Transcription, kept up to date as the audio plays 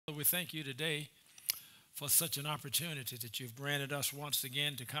we thank you today for such an opportunity that you've granted us once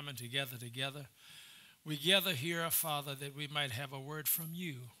again to come in together. We gather here, Father, that we might have a word from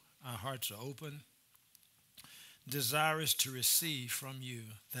you. Our hearts are open, desirous to receive from you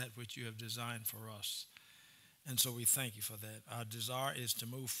that which you have designed for us. And so we thank you for that. Our desire is to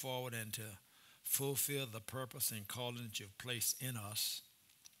move forward and to fulfill the purpose and calling that you've placed in us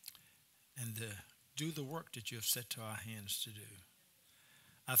and to do the work that you have set to our hands to do.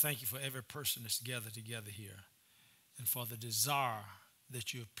 I thank you for every person that's gathered together here and for the desire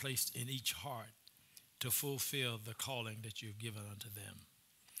that you have placed in each heart to fulfill the calling that you've given unto them.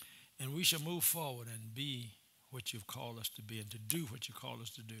 And we shall move forward and be what you've called us to be and to do what you call us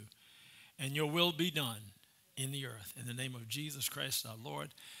to do. And your will be done in the earth. In the name of Jesus Christ our Lord.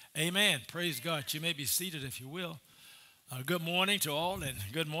 Amen. Praise God. You may be seated if you will. Good morning to all and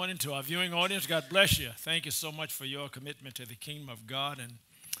good morning to our viewing audience. God bless you. Thank you so much for your commitment to the kingdom of God and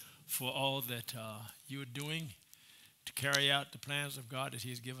for all that you are doing to carry out the plans of God that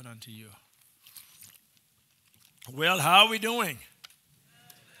he's given unto you. Well, how are we doing?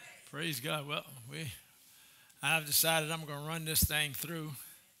 Praise God. Well, I've decided I'm going to run this thing through.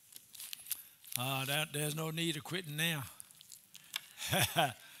 There's no need of quitting now.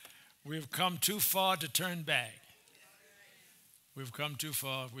 We've come too far to turn back. We've come too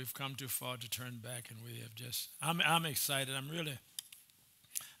far. We've come too far to turn back, and we have just. I'm excited. I'm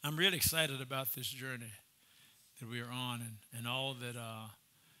really excited about this journey that we are on, and all that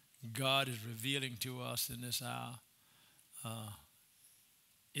God is revealing to us in this hour.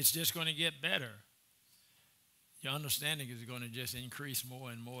 It's just going to get better. Your understanding is going to just increase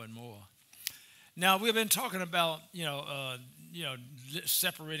more and more and more. Now, we've been talking about,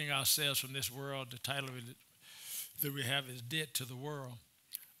 separating ourselves from this world. The title of it that we have is Dead to the World.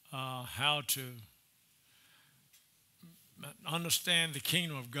 How to understand the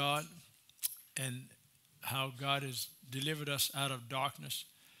kingdom of God and how God has delivered us out of darkness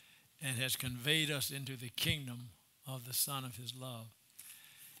and has conveyed us into the kingdom of the Son of his love.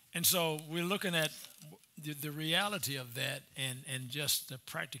 And so we're looking at the reality of that and just the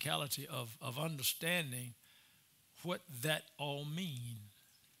practicality of understanding what that all means.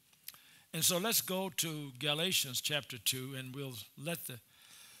 And so let's go to Galatians chapter 2, and we'll let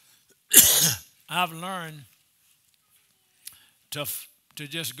I've learned to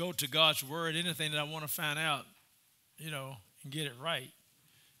just go to God's word. Anything that I want to find out, and get it right,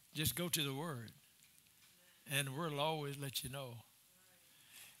 just go to the word. And the word will always let you know.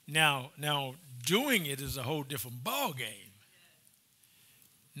 Now, doing it is a whole different ball game.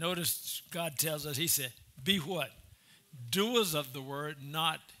 Notice God tells us, he said, be what? Doers of the word,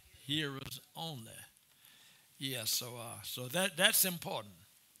 not hearers only. Yeah, so that's important.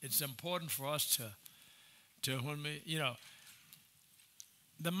 It's important for us to when we, your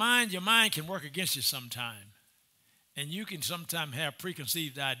mind can work against you sometime. And you can sometimes have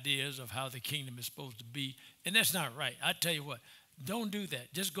preconceived ideas of how the kingdom is supposed to be. And that's not right. I tell you what, don't do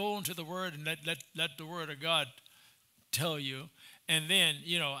that. Just go into the word and let the word of God tell you. And then,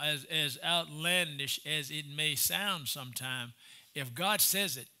 as outlandish as it may sound sometime, if God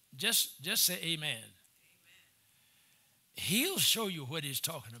says it, just say amen. He'll show you what he's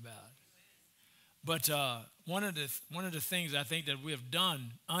talking about. But one of the things I think that we have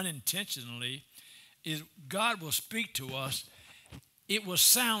done unintentionally is God will speak to us. It will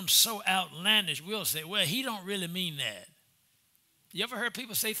sound so outlandish. We'll say, well, he don't really mean that. You ever heard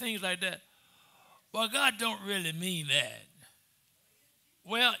people say things like that? Well, God don't really mean that.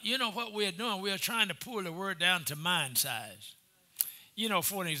 Well, you know what we're doing? We're trying to pull the word down to mind size.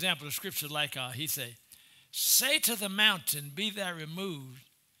 For an example, the scripture like he say to the mountain, be thou removed,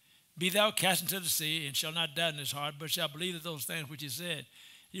 be thou cast into the sea, and shall not doubt in his heart, but shall believe that those things which he said,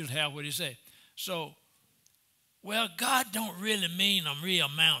 he'll have what he said. So, well, God don't really mean a real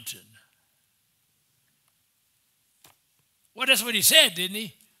mountain. Well, that's what he said, didn't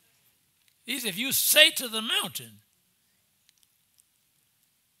he? He said, if you say to the mountain,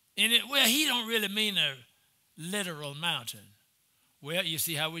 he don't really mean a literal mountain. Well, you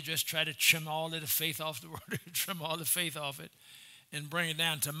see how we just try to trim all of the faith off the word, trim all the faith off it, and bring it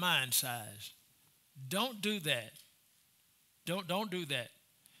down to mind size. Don't do that. Don't do that.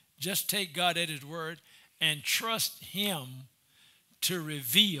 Just take God at his word and trust him to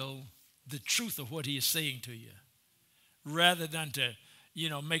reveal the truth of what he is saying to you, rather than to,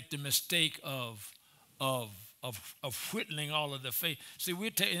 make the mistake of whittling all of the faith. See,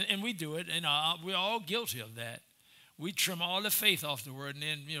 and we do it, and we're all guilty of that. We trim all the faith off the word and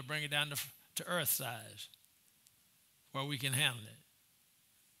then, bring it down to earth size where we can handle it.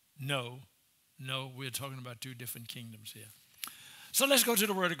 No, we're talking about two different kingdoms here. So let's go to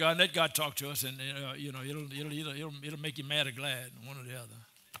the Word of God and let God talk to us, and it'll make you mad or glad, one or the other.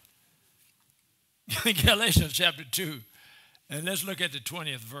 Galatians chapter 2, and let's look at the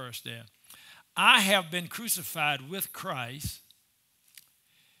 20th verse there. I have been crucified with Christ.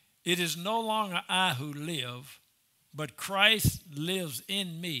 It is no longer I who live, but Christ lives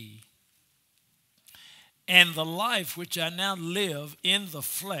in me. And the life which I now live in the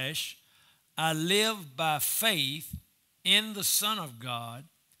flesh, I live by faith in the Son of God,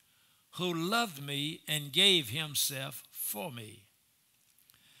 who loved me and gave himself for me.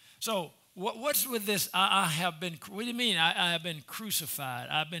 So what's with this? I have been, what do you mean? I have been crucified.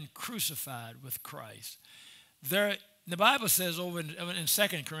 I've been crucified with Christ. The Bible says over in 2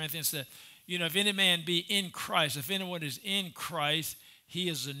 Corinthians that, if any man be in Christ, if anyone is in Christ, he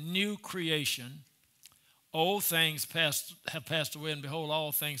is a new creation. Old things have passed away, and behold,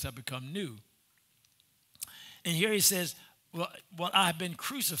 all things have become new. And here he says, well, I've been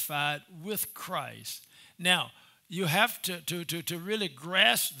crucified with Christ. Now, you have to really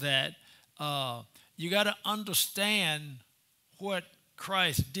grasp that. You got to understand what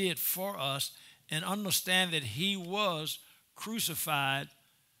Christ did for us and understand that he was crucified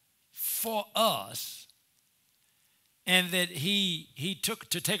for us and that he took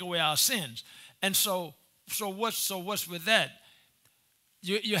to take away our sins. And so what's with that?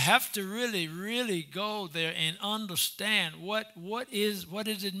 You have to really go there and understand what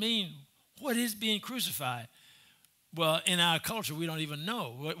does it mean? What is being crucified? Well, in our culture, we don't even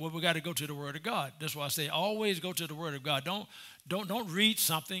know. We got to go to the Word of God. That's why I say always go to the Word of God. Don't read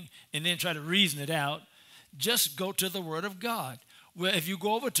something and then try to reason it out. Just go to the Word of God. Well, if you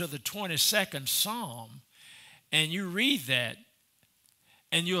go over to the 22nd Psalm and you read that,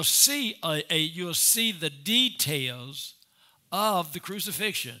 and you'll see the details of the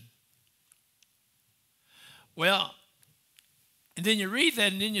crucifixion. Well, and then you read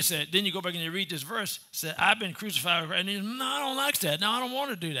that, and then you go back and you read this verse. Say, I've been crucified, and you, no, I don't like that. No, I don't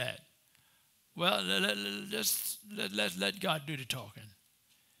want to do that. Well, let God do the talking.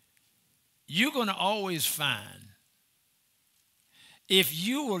 You're going to always find, if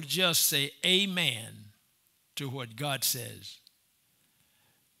you will just say amen to what God says,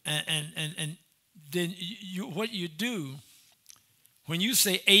 and then what you do, when you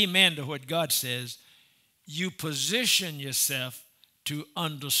say amen to what God says, you position yourself to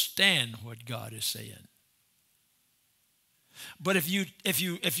understand what God is saying. But if you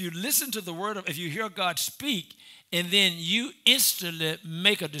listen to the word, if you hear God speak, and then you instantly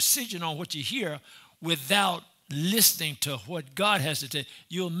make a decision on what you hear without listening to what God has to say,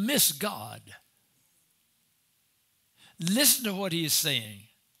 you'll miss God. Listen to what he is saying.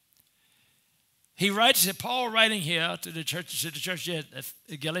 He writes, Paul writing here to the church at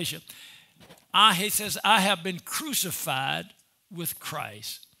Galatia, he says, I have been crucified with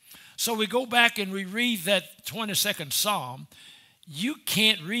Christ. So we go back and we read that 22nd Psalm. You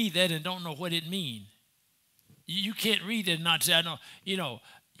can't read that and don't know what it means. You can't read it and not say, I know,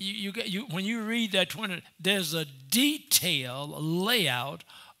 when you read that 20, there's a detailed layout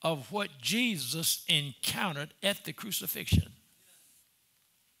of what Jesus encountered at the crucifixion.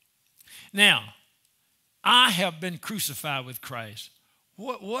 Now, I have been crucified with Christ.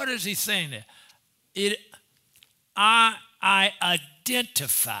 What is he saying there? I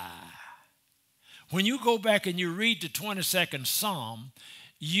identify. When you go back and you read the 22nd Psalm,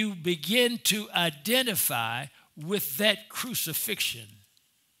 you begin to identify with that crucifixion.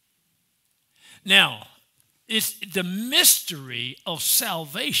 Now, it's the mystery of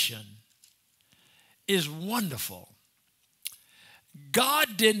salvation is wonderful.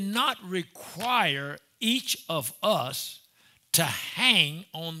 God did not require each of us to hang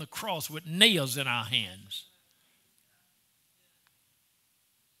on the cross with nails in our hands.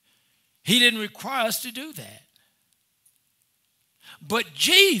 He didn't require us to do that. But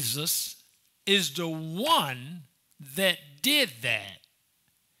Jesus is the one that did that.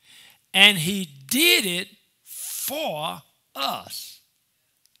 And he did it for us.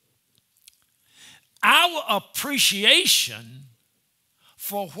 Our appreciation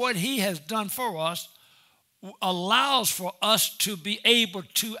for what he has done for us allows for us to be able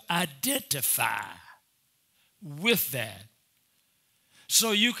to identify with that.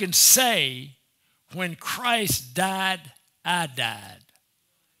 So you can say, when Christ died, I died.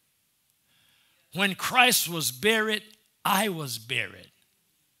 When Christ was buried, I was buried.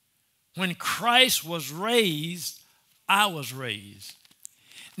 When Christ was raised, I was raised.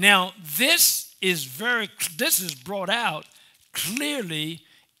 Now, this is brought out clearly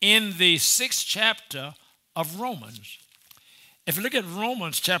in the 6th chapter of Romans. If you look at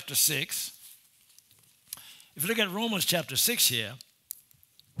Romans chapter 6, If you look at Romans chapter 6 here,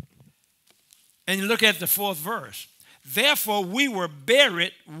 and you look at the 4th verse, therefore we were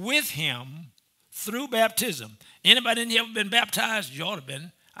buried with him through baptism. Anybody in here ever been baptized? You ought to have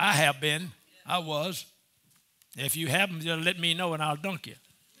been. I have been. I was. If you haven't, just let me know and I'll dunk you.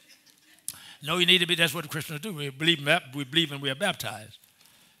 No, you need to be. That's what the Christians do. We believe and we are baptized.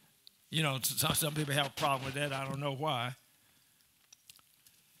 You know, some people have a problem with that. I don't know why.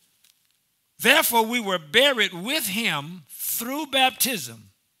 Therefore, we were buried with him through baptism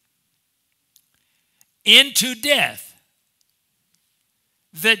into death,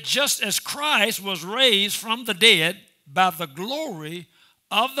 that just as Christ was raised from the dead by the glory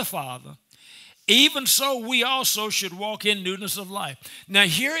of the Father, even so we also should walk in newness of life. Now,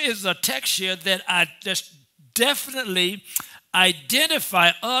 here is a text here that I just definitely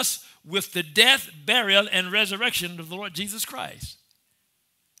identify us with the death, burial, and resurrection of the Lord Jesus Christ.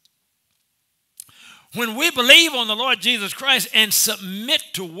 When we believe on the Lord Jesus Christ and submit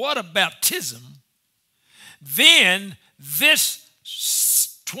to water baptism, then this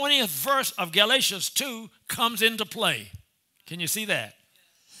 20th verse of Galatians 2 comes into play. Can you see that?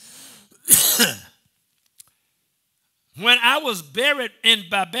 When I was buried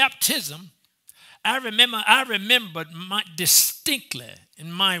by baptism, I remembered distinctly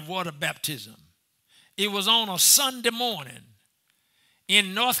in my water baptism. It was on a Sunday morning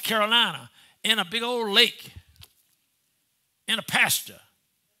in North Carolina, in a big old lake, in a pasture,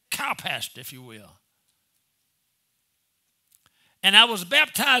 cow pasture, if you will. And I was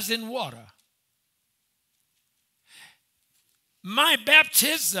baptized in water. My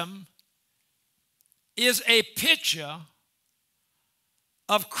baptism is a picture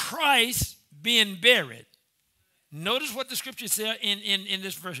of Christ being buried. Notice what the scripture says in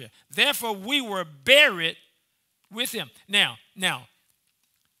this verse here. Therefore, we were buried with him. Now,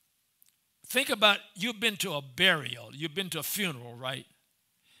 think about, you've been to a burial. You've been to a funeral, right?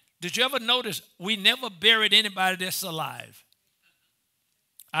 Did you ever notice we never buried anybody that's alive?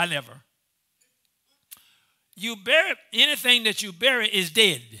 I never. You bury, anything that you bury is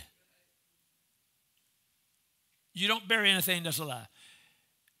dead. You don't bury anything that's alive.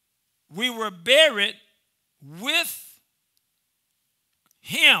 We were buried with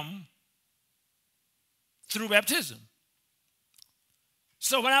him through baptism.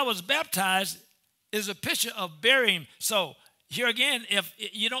 So when I was baptized, is a picture of burying. So here again, if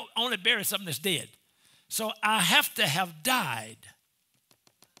you don't only bury something that's dead. So I have to have died.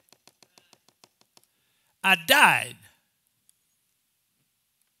 I died.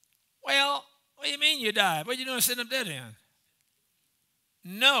 Well, what do you mean you died? What are you doing sitting up there then?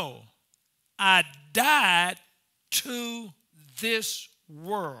 No, I died to this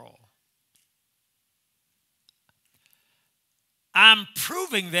world. I'm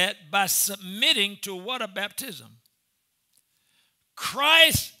proving that by submitting to water baptism.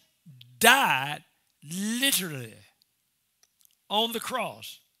 Christ died literally on the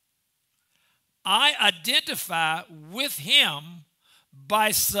cross. I identify with him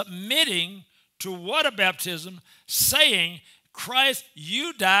by submitting to water baptism, saying, Christ,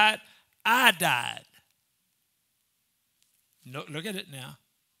 you died, I died. No, look at it now.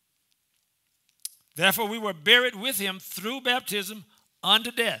 Therefore, we were buried with him through baptism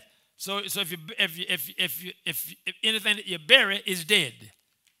unto death. So if anything that you bury is dead.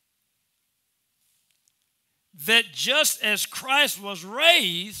 That just as Christ was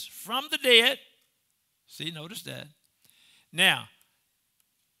raised from the dead, see, notice that. Now,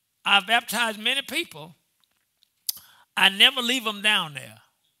 I've baptized many people. I never leave them down there.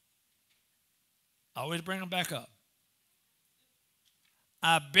 I always bring them back up.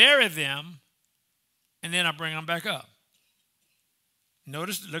 I bury them, and then I bring them back up.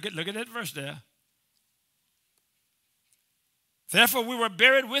 Notice, look at that verse there. Therefore, we were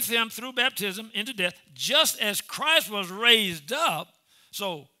buried with him through baptism into death, just as Christ was raised up.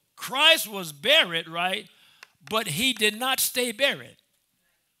 So Christ was buried, right? But he did not stay buried.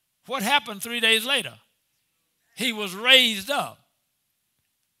 What happened 3 days later? He was raised up.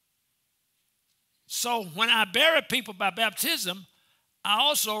 So when I bury people by baptism, I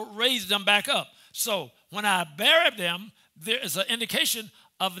also raise them back up. So when I bury them, there is an indication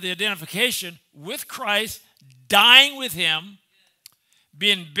of the identification with Christ, dying with him,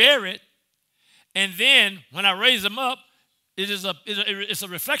 being buried, and then when I raise them up, it's a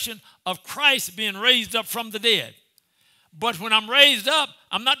reflection of Christ being raised up from the dead. But when I'm raised up,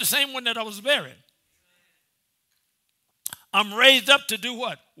 I'm not the same one that I was buried. I'm raised up to do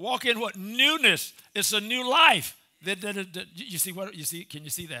what? Walk in what? Newness. It's a new life. You see what you see? Can you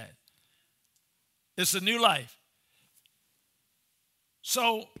see that? It's a new life.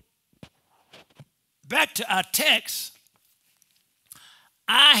 So back to our text,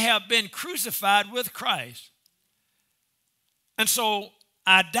 I have been crucified with Christ. And so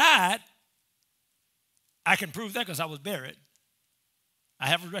I died. I can prove that because I was buried. I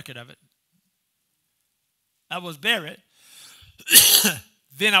have a record of it. I was buried.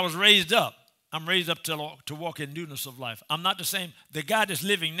 Then I was raised up. I'm raised up to walk in newness of life. I'm not the same. The guy that's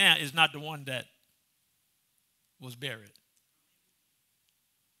living now is not the one that was buried.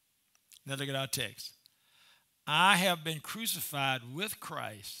 Now look at our text. I have been crucified with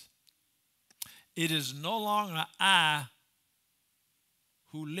Christ. It is no longer I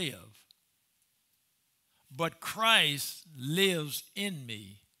who live, but Christ lives in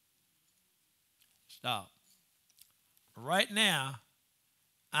me. Stop. Right now,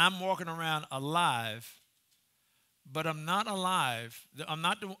 I'm walking around alive, but I'm not alive. I'm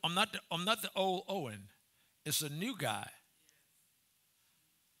not the old Owen. It's a new guy.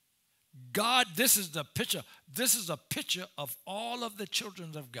 God, this is the picture. This is a picture of all of the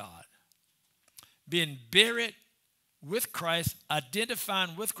children of God being buried with Christ,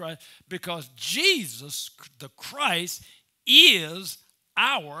 identifying with Christ, because Jesus, the Christ, is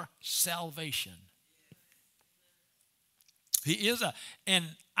our salvation. He is and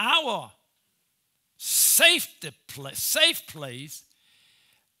our safe place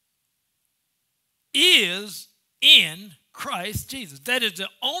is in Christ Jesus. That is the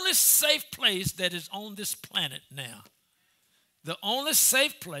only safe place that is on this planet now. The only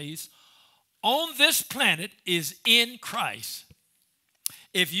safe place on this planet is in Christ.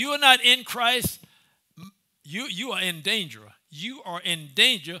 If you are not in Christ, you are in danger. You are in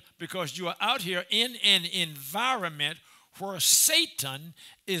danger because you are out here in an environment where Satan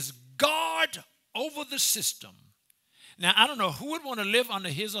is God over the system. Now, I don't know who would want to live under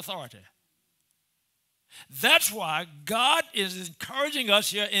his authority. That's why God is encouraging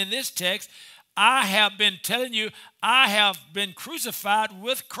us here in this text. I have been telling you, I have been crucified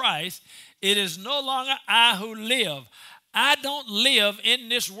with Christ. It is no longer I who live. I don't live in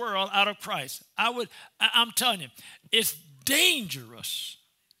this world out of Christ. I'm telling you, it's dangerous.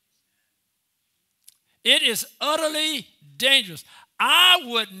 It is utterly dangerous. I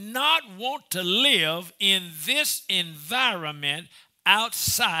would not want to live in this environment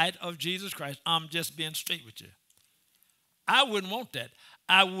outside of Jesus Christ. I'm just being straight with you. I wouldn't want that.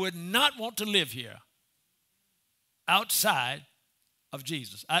 I would not want to live here outside of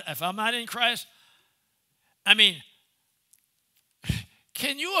Jesus. If I'm not in Christ, I mean,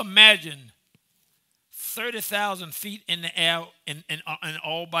 can you imagine 30,000 feet in the air and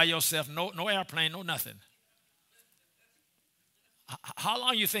all by yourself, no airplane, no nothing? How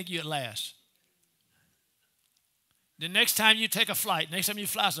long do you think you'd last? The next time you take a flight, next time you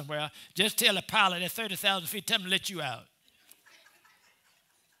fly somewhere, just tell the pilot at 30,000 feet, tell him to let you out.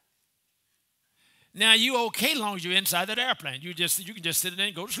 Now, you okay as long as you're inside that airplane. You can just sit in there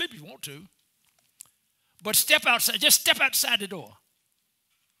and go to sleep if you want to. But step outside, just step outside the door.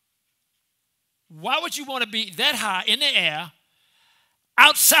 Why would you want to be that high in the air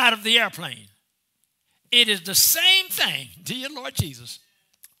outside of the airplane? It is the same thing, dear Lord Jesus,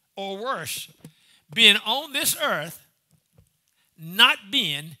 or worse, being on this earth, not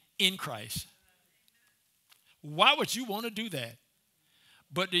being in Christ. Why would you want to do that?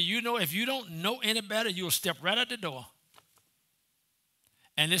 But do you know, if you don't know any better, you'll step right out the door.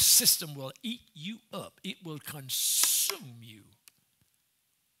 And this system will eat you up. It will consume you.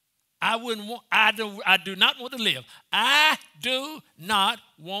 I do not want to live. I do not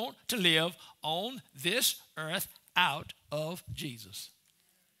want to live on this earth out of Jesus.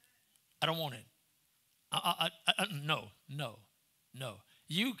 I don't want it. No.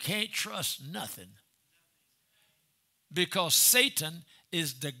 You can't trust nothing. Because Satan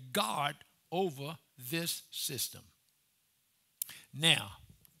is the God over this system. Now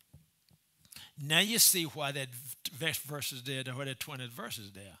you see why that verse is there, why that 20th verse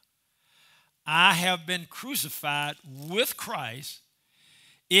is there. I have been crucified with Christ.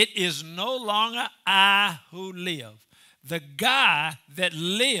 It is no longer I who live. The guy that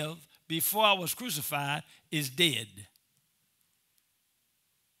lived before I was crucified is dead.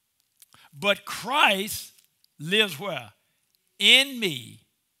 But Christ lives where? In me.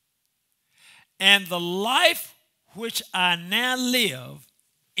 And the life which I now live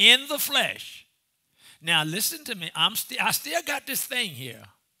in the flesh. Now listen to me. I still got this thing here.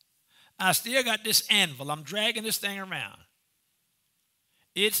 I still got this anvil. I'm dragging this thing around.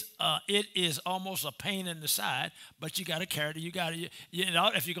 It is almost a pain in the side, but you got to carry it.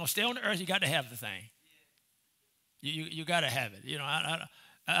 If you're going to stay on the earth, you got to have the thing. You got to have it.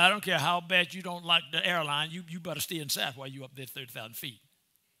 I don't care how bad you don't like the airline. You better stay inside while you're up there 30,000 feet.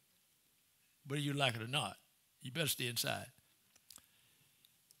 whether you like it or not. You better stay inside.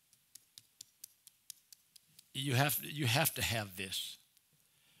 You have to have this.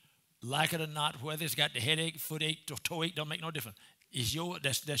 Like it or not, whether it's got the headache, foot ache, toe ache, don't make no difference.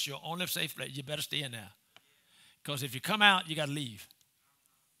 That's your only safe place. You better stay in there. Because if you come out, you got to leave.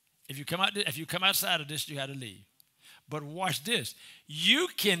 If you come outside of this, you got to leave. But watch this. You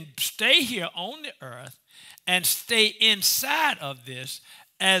can stay here on the earth and stay inside of this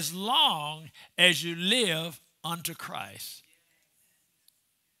as long as you live unto Christ.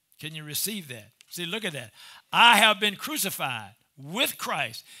 Can you receive that? See, look at that. I have been crucified with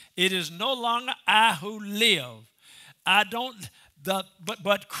Christ. It is no longer I who live.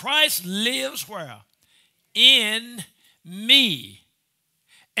 But Christ lives where? In me.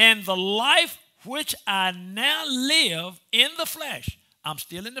 And the life which I now live in the flesh, I'm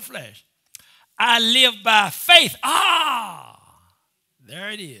still in the flesh, I live by faith. There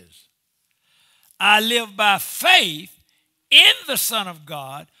it is. I live by faith in the Son of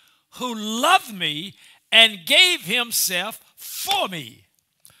God who loved me and gave himself for me.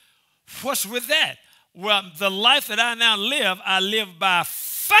 What's with that? Well, the life that I now live, I live by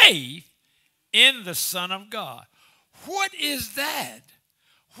faith in the Son of God. What is that?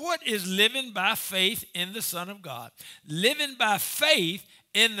 What is living by faith in the Son of God? Living by faith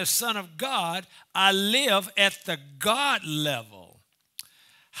in the Son of God, I live at the God level.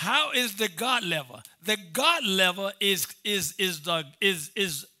 How is the God level? The God level is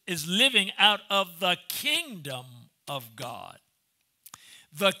living out of the kingdom of God.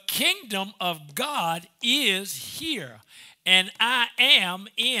 The kingdom of God is here, and I am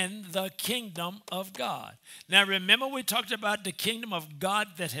in the kingdom of God. Now, remember we talked about the kingdom of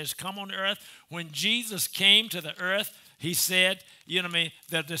God that has come on earth. When Jesus came to the earth, he said,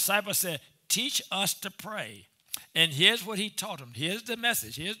 the disciples said, teach us to pray. And here's what he taught them. Here's the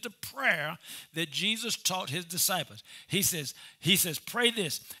message. Here's the prayer that Jesus taught his disciples. He says, pray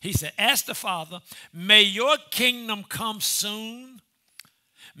this. He said, ask the Father, may your kingdom come soon.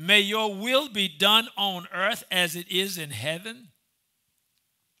 May your will be done on earth as it is in heaven.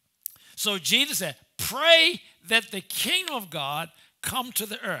 So Jesus said, pray that the kingdom of God come to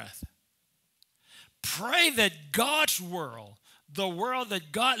the earth. Pray that God's world, the world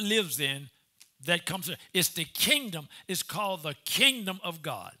that God lives in, that comes to, it's the kingdom, it's called the kingdom of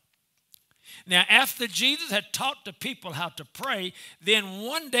God. Now, after Jesus had taught the people how to pray, then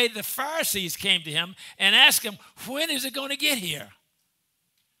one day the Pharisees came to him and asked him, when is it going to get here?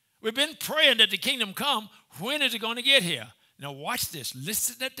 We've been praying that the kingdom come. When is it going to get here? Now watch this.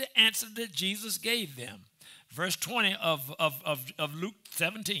 Listen to the answer that Jesus gave them. Verse 20 of Luke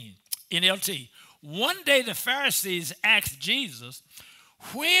 17, NLT. One day the Pharisees asked Jesus,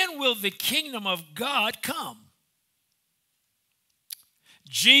 when will the kingdom of God come?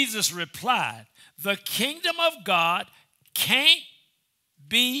 Jesus replied, the kingdom of God can't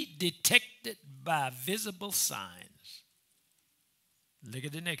be detected by visible signs. Look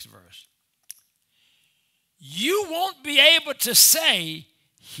at the next verse. You won't be able to say,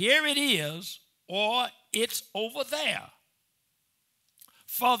 here it is, or it's over there.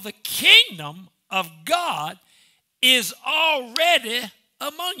 For the kingdom of God is already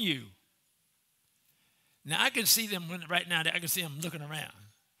among you. Now, I can see them right now. I can see them looking around.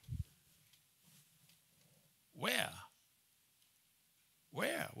 Where?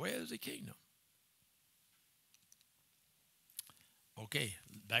 Where is the kingdom? Okay,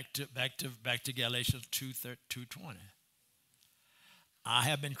 back to Galatians 2:20. I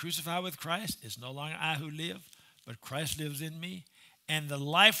have been crucified with Christ. It's no longer I who live, but Christ lives in me. And the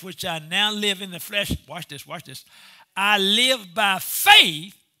life which I now live in the flesh, watch this, I live by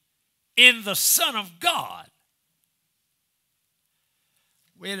faith in the Son of God.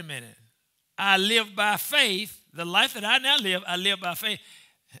 Wait a minute. I live by faith. The life that I now live, I live by faith.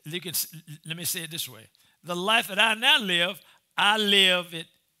 Let me say it this way. The life that I now live, I live it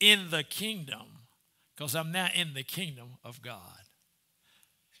in the kingdom because I'm now in the kingdom of God.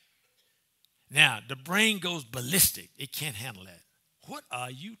 Now, the brain goes ballistic. It can't handle that. What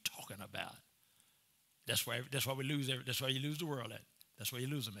are you talking about? That's why we lose. That's why you lose the world at. That's why you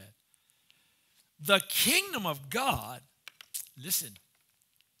lose them at. The kingdom of God, listen,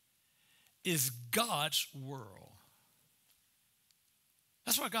 is God's world.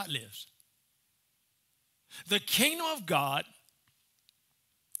 That's where God lives. The kingdom of God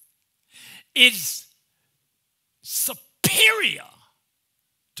is superior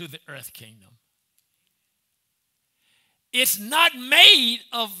to the earth kingdom. It's not made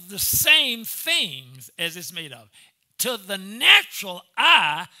of the same things as it's made of. to the natural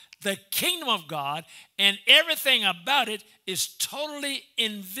eye, the kingdom of God and everything about it is totally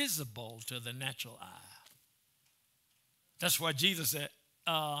invisible to the natural eye. That's why Jesus said,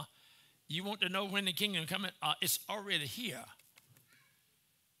 you want to know when the kingdom is coming? It's already here.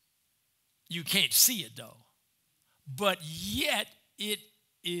 You can't see it though. But yet it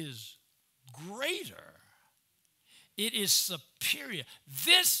is greater. It is superior.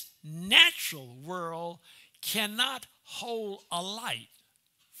 This natural world cannot hold a light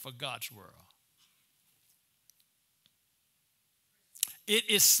for God's world. It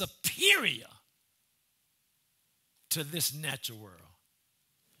is superior to this natural world.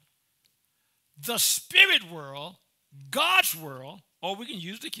 The spirit world, God's world, or we can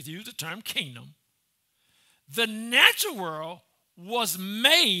use the term kingdom, the natural world was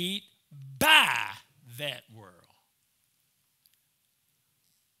made by that world.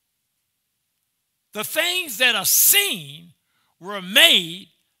 The things that are seen were made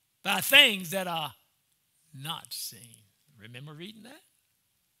by things that are not seen. Remember reading that?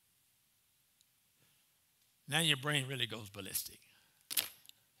 Now your brain really goes ballistic.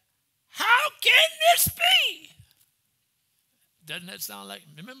 How can this be? Doesn't that sound like,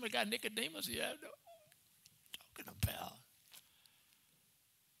 remember the guy Nicodemus? Yeah, talking about.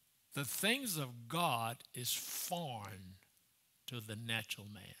 The things of God is foreign to the natural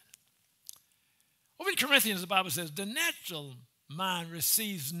man. Over in Corinthians, the Bible says, the natural mind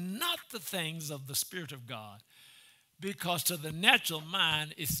receives not the things of the Spirit of God, because to the natural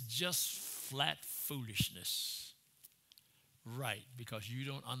mind it's just flat foolishness. Right, because you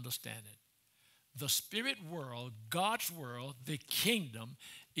don't understand it. The spirit world, God's world, the kingdom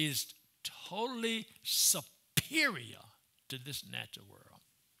is totally superior to this natural world.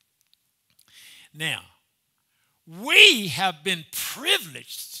 Now, we have been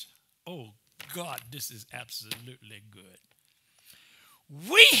privileged. Oh, God, this is absolutely good.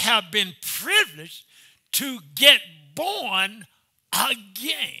 We have been privileged to get born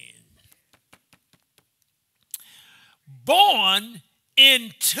again. Born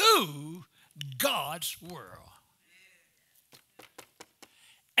into God's world.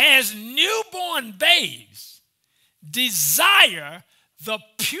 As newborn babes, desire the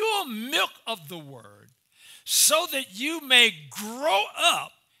pure milk of the word so that you may grow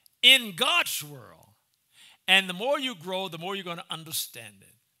up in God's world. And the more you grow, the more you're going to understand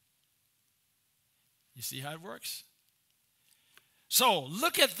it. You see how it works? So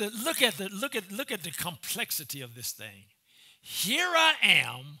look at the complexity of this thing. Here I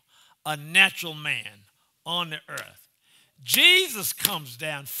am, a natural man on the earth. Jesus comes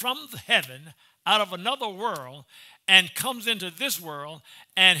down from heaven out of another world and comes into this world,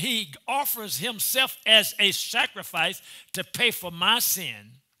 and he offers himself as a sacrifice to pay for my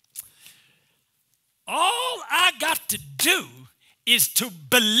sin. All I got to do is to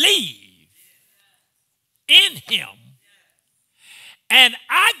believe in him, and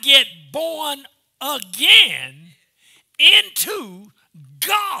I get born again into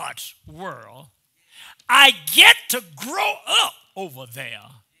God's world. I get to grow up over there.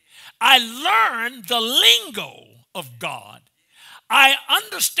 I learn the lingo of God. I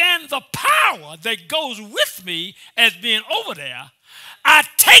understand the power that goes with me as being over there. I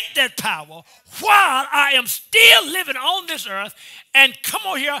take that power while I am still living on this earth and come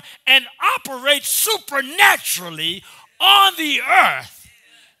over here and operate supernaturally on the earth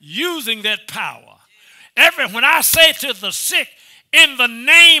using that power. When I say to the sick, in the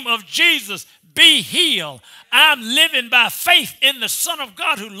name of Jesus, be healed, I'm living by faith in the Son of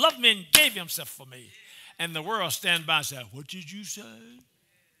God who loved me and gave himself for me. And the world stand by and say, what did you say?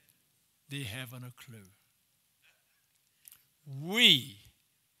 They haven't a clue. We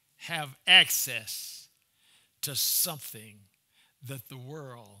have access to something that the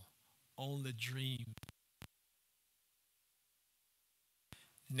world only dreams.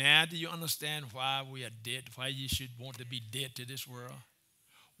 Now do you understand why we are dead, why you should want to be dead to this world?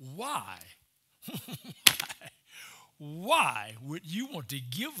 Why? Why would you want to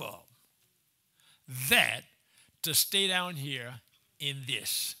give up that to stay down here in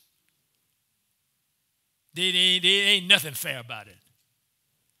this? There ain't nothing fair about it.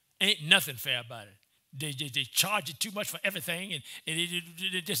 Ain't nothing fair about it. They charge you too much for everything, and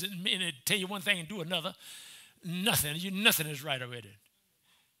it just tell you one thing and do another. Nothing is right with it.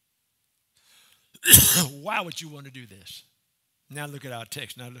 Why would you want to do this? Now look at our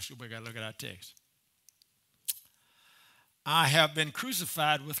text. Now let's go back and look at our text. I have been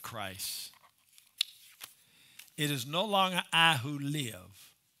crucified with Christ. It is no longer I who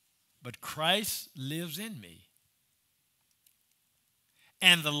live, but Christ lives in me.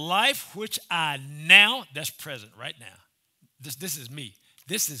 And the life which I now, that's present right now. This is me.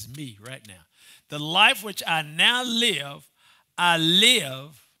 This is me right now. The life which I now live, I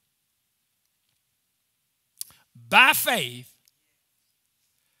live by faith.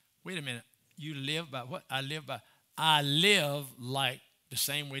 Wait a minute. You live by what? I live like the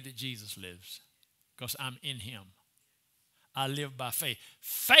same way that Jesus lives because I'm in him. I live by faith.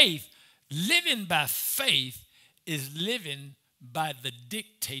 Faith, living by faith is living by the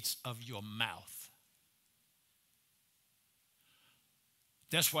dictates of your mouth.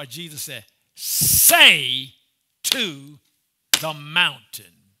 That's why Jesus said, say to the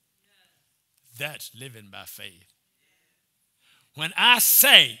mountain. That's living by faith. When I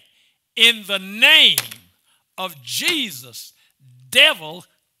say, in the name of Jesus, devil,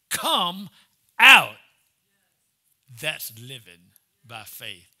 come out. That's living by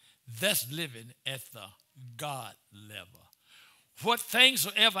faith. That's living at the God level. What things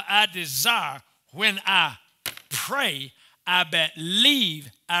soever I desire, when I pray, I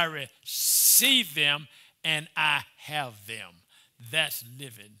believe I receive them and I have them. That's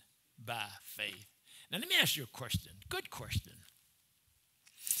living by faith. Now let me ask you a question. Good question.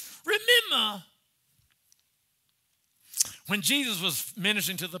 Remember when Jesus was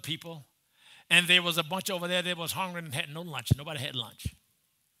ministering to the people and there was a bunch over there that was hungry and had no lunch. Nobody had lunch.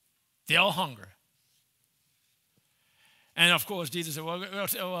 They all hungry. And of course, Jesus said, well,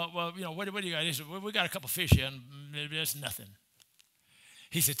 you know, what do you got? He said, well, we got a couple of fish here and there's nothing.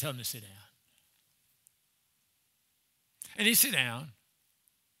 He said, tell them to sit down. And he sat down.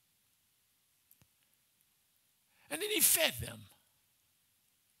 And then he fed them.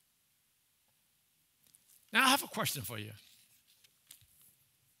 Now, I have a question for you.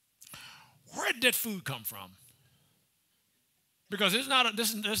 Where did that food come from? Because it's not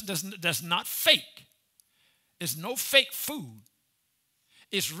that's not fake. It's no fake food.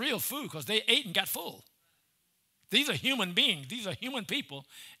 It's real food because they ate and got full. These are human beings. These are human people,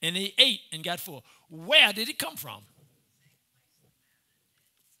 and they ate and got full. Where did it come from?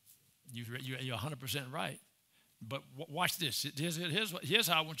 You're 100% right. But watch this. Here's how here's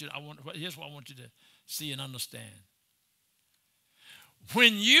what I want you to see and understand.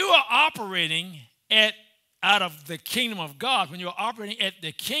 When you are operating out of the kingdom of God, when you're operating at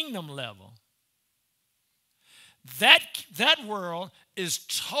the kingdom level, that world is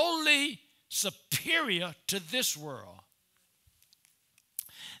totally superior to this world.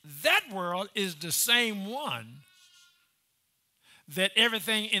 That world is the same one that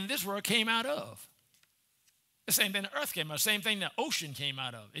everything in this world came out of. The same thing the earth came out of. The same thing the ocean came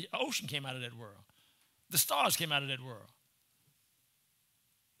out of. The ocean came out of that world. The stars came out of that world.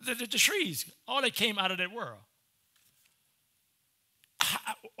 The trees, all that came out of that world.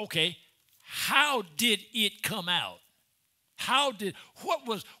 How did it come out?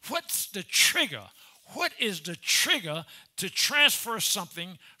 What's the trigger? What is the trigger to transfer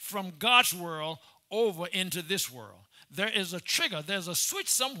something from God's world over into this world? There is a trigger. There's a switch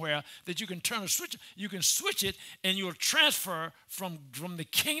somewhere that you can turn a switch. You can switch it and you'll transfer from the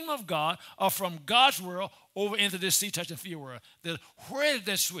kingdom of God or from God's world over into this see, touch, and feel world. Where is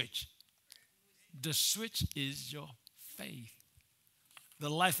that switch? The switch is your faith. The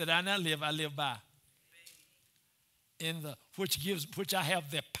life that I now live, I live by. Which I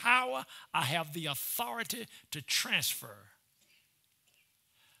have the power, I have the authority to transfer.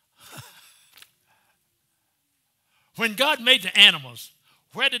 When God made the animals,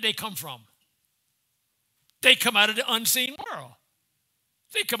 where did they come from? They come out of the unseen world.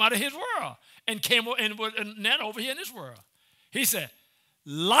 They come out of his world and came and then over here in this world. He said,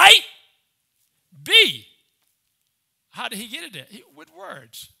 light be. How did he get it there? With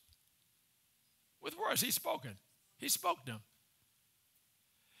words. With words, he spoke them.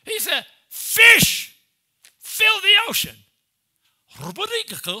 He said, fish, fill the ocean.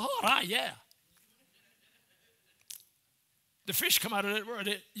 Yeah. The fish come out of that world.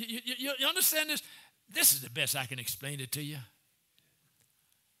 You understand this? This is the best I can explain it to you.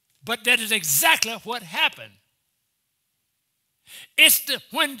 But that is exactly what happened.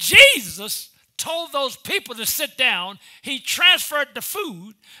 When Jesus told those people to sit down, he transferred the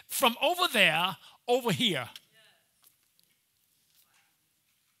food from over there over here.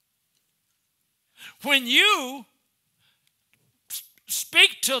 When you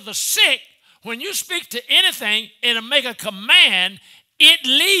speak to the sick, when you speak to anything and make a command, it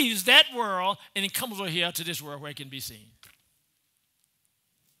leaves that world and it comes over here to this world where it can be seen.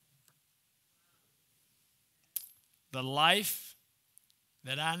 The life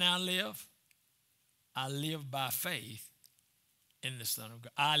that I now live, I live by faith in the Son of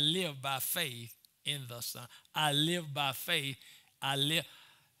God. I live by faith in the Son. I live by faith I live.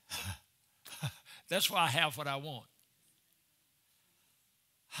 That's why I have what I want.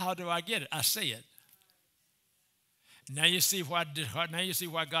 How do I get it? I say it. Now you see why. Now you see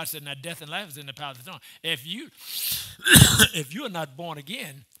why God said, "Now death and life is in the power of the tongue." If you, if you are not born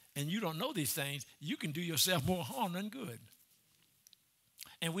again and you don't know these things, you can do yourself more harm than good.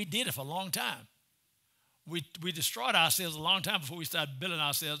 And we did it for a long time. We destroyed ourselves a long time before we started building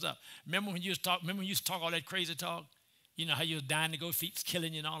ourselves up. Remember when you used to talk? Remember when you used to talk all that crazy talk? You know how you was dying to go, feet's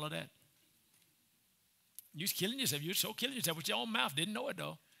killing you and all of that. You was killing yourself. You were so killing yourself with your own mouth. Didn't know it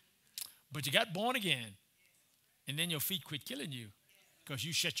though. But you got born again. And then your feet quit killing you because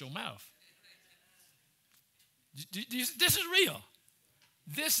you shut your mouth. This is real.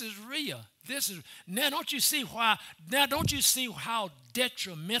 This is real. Now don't you see why? Now don't you see how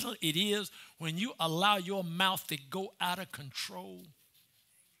detrimental it is when you allow your mouth to go out of control?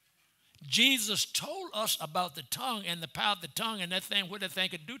 Jesus told us about the tongue and the power of the tongue and that thing, what that thing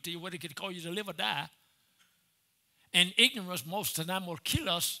could do to you, what it could cause you to live or die. And ignorance most of the time will kill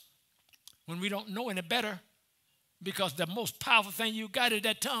us when we don't know any better, because the most powerful thing you got is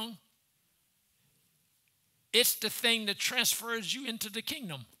that tongue. It's the thing that transfers you into the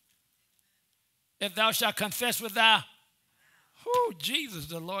kingdom. If thou shalt confess with thy, Jesus,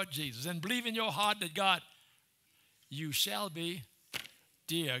 the Lord Jesus, and believe in your heart that God, you shall be,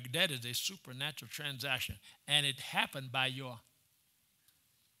 dear, that is a supernatural transaction. And it happened by your,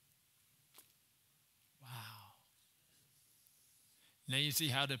 wow. Now you see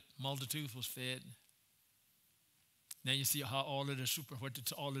how the multitude was fed. Now you see how all of the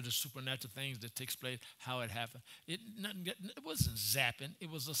supernatural things that takes place, how it happened. It wasn't zapping.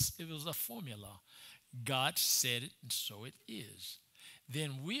 It was a formula. God said it, and so it is.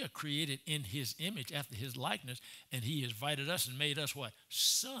 Then we are created in his image, after his likeness, and he invited us and made us what?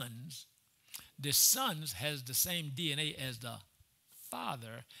 Sons. The sons has the same DNA as the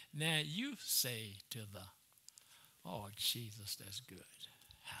Father. Now you say to the, oh, Jesus, that's good.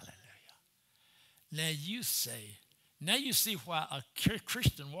 Hallelujah. Now you say, now you see why a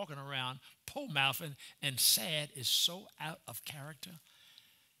Christian walking around po-mouthing and sad is so out of character.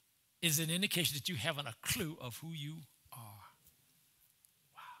 Is an indication that you haven't a clue of who you are.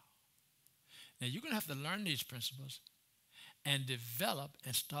 Wow. Now you're going to have to learn these principles and develop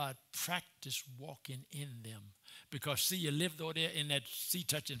and start practice walking in them. Because see, you lived over there in that see,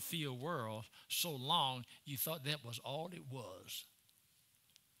 touch, and feel world so long, you thought that was all it was.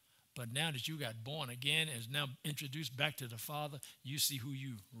 But now that you got born again and is now introduced back to the Father, you see who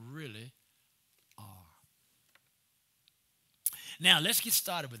you really are. Now, let's get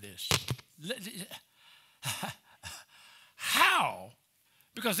started with this. How?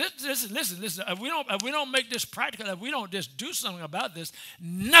 Because listen, if we don't make this practical, if we don't just do something about this,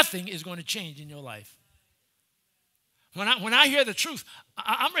 nothing is going to change in your life. When I hear the truth,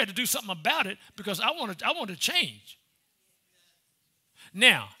 I'm ready to do something about it because I want to change.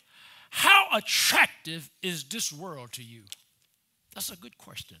 Now, how attractive is this world to you? That's a good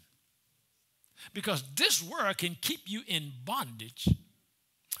question. Because this world can keep you in bondage,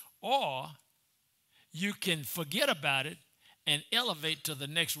 or you can forget about it and elevate to the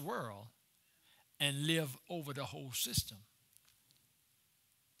next world and live over the whole system.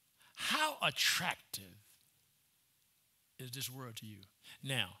 How attractive is this world to you?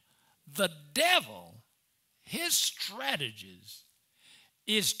 Now, the devil, his strategies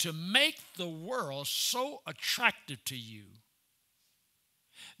is to make the world so attractive to you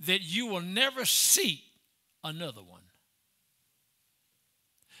that you will never seek another one.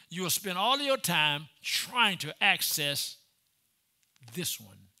 You will spend all of your time trying to access this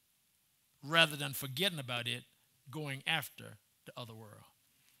one rather than forgetting about it, going after the other world.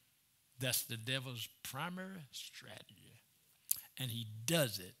 That's the devil's primary strategy. And he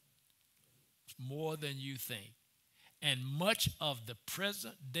does it more than you think. And much of the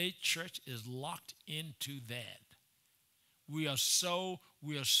present day church is locked into that. We are so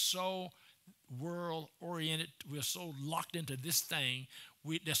world oriented. We're so locked into this thing.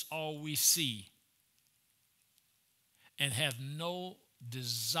 That's all we see. And have no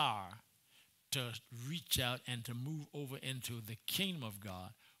desire to reach out and to move over into the kingdom of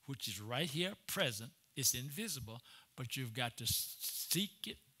God, which is right here, present. It's invisible, but you've got to seek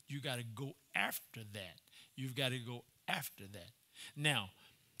it. You got to go after that. You've got to go after that. Now,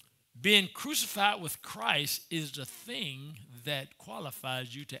 being crucified with Christ is the thing that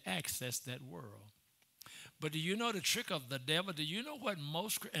qualifies you to access that world. But do you know the trick of the devil? Do you know what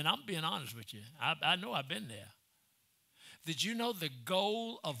and I'm being honest with you. I know I've been there. Did you know the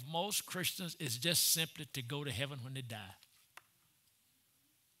goal of most Christians is just simply to go to heaven when they die?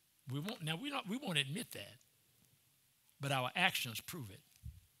 We won't admit that. but our actions prove it.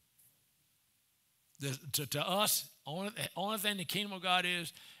 To us, only thing the kingdom of God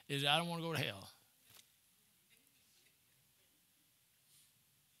is I don't want to go to hell.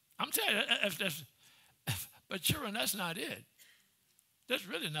 I'm telling you, but children, that's not it. That's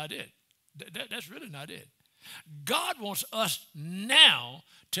really not it. That's really not it. God wants us now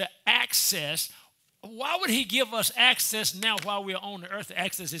to access. Why would he give us access now while we're on the earth to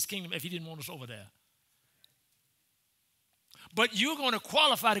access his kingdom if he didn't want us over there? But you're going to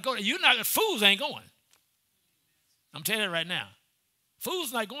qualify to go there. You're not, fools ain't going. I'm telling you that right now.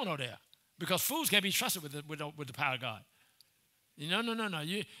 Fools not going over there because fools can't be trusted with the power of God. No.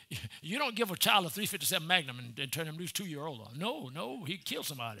 You don't give a child a 357 Magnum and turn him loose 2-year-old on. No, he killed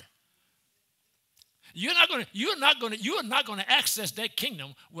somebody. You're not going to access that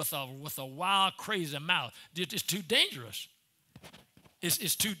kingdom with a wild, crazy mouth. It's too dangerous.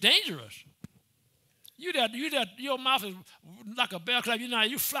 It's too dangerous. Your mouth is like a bell clap.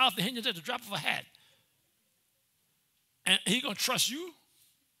 You fly off the hinges at the drop of a hat. And he gonna trust you?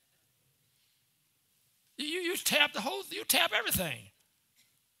 You tap you tap everything.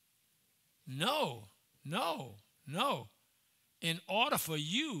 No. In order for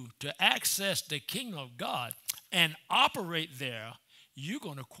you to access the kingdom of God and operate there, you're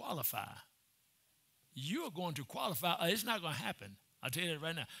going to qualify. You're going to qualify. It's not going to happen. I'll tell you that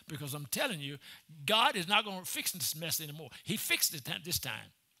right now. Because I'm telling you, God is not going to fix this mess anymore. He fixed it this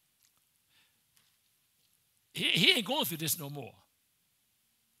time. He ain't going through this no more.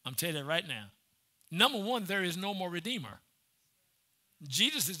 I'm telling you that right now. Number one, there is no more Redeemer.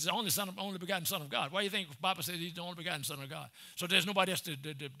 Jesus is the only begotten Son of God. Why do you think the Bible says he's the only begotten Son of God? So there's nobody else.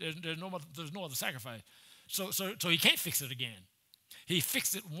 There's no other sacrifice. So he can't fix it again. He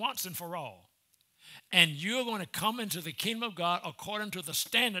fixed it once and for all. And you're going to come into the kingdom of God according to the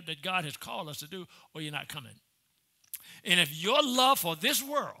standard that God has called us to do, or you're not coming. And if your love for this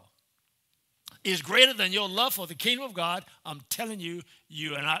world is greater than your love for the kingdom of God, I'm telling you,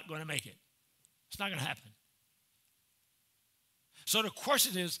 you are not going to make it. It's not going to happen. So the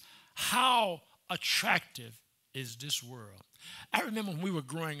question is, how attractive is this world? I remember when we were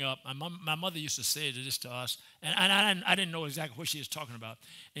growing up, my mother used to say this to us, and I didn't know exactly what she was talking about.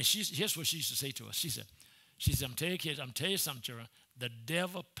 And here's what she used to say to us. She said, I'm telling you kids, I'm telling you something, children, the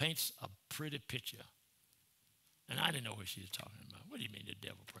devil paints a pretty picture. And I didn't know what she was talking about. What do you mean the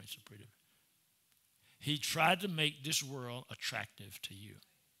devil paints a pretty picture? He tried to make this world attractive to you.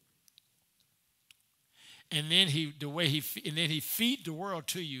 And then he feed the world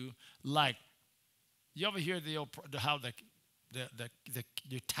to you like, you ever hear how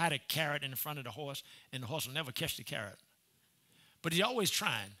you tie a carrot in front of the horse and the horse will never catch the carrot. But he's always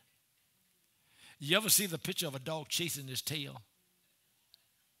trying. You ever see the picture of a dog chasing his tail?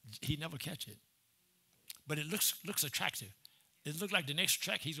 He never catch it. But it looks attractive. It looks like the next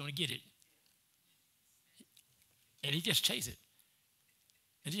track he's going to get it. And he just chase it.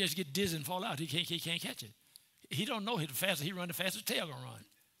 And he just get dizzy and fall out. He can't catch it. He don't know the faster he run, the faster the tail gonna run.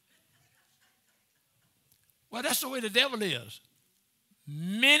 Well, that's the way the devil is.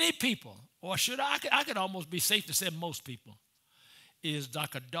 Many people, or I could almost be safe to say most people, is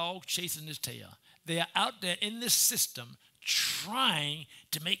like a dog chasing his tail. They are out there in this system trying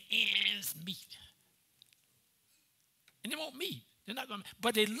to make ends meet. And they won't meet. They're not going to,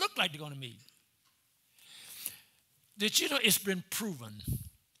 but they look like they're going to meet. Did you know it's been proven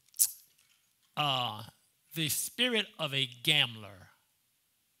the spirit of a gambler.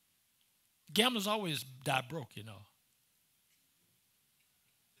 Gamblers always die broke, you know.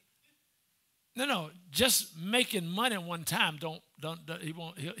 No, just making money one time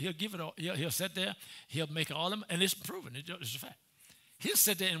he'll give it all, he'll sit there, he'll make all of them, and it's proven, it's a fact. He'll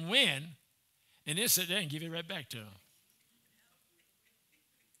sit there and win, and he'll sit there and give it right back to him.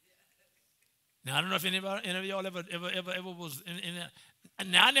 Now, I don't know if any of y'all ever was in that.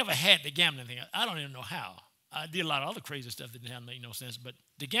 Now, I never had the gambling thing. I don't even know how. I did a lot of other crazy stuff that didn't make no sense, but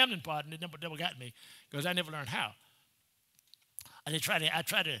the gambling part never got me because I never learned how. I tried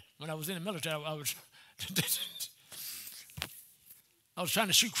to, when I was in the military, I was trying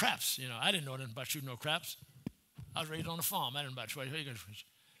to shoot craps. You know, I didn't know nothing about shooting no craps. I was raised on a farm. I didn't know about it.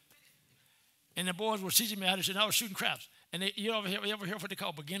 And the boys were teaching me how to shoot. I was shooting craps. And you ever hear what they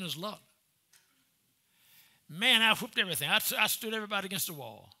call beginner's luck? Man, I whooped everything. I stood everybody against the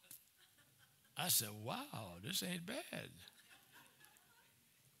wall. I said, wow, this ain't bad.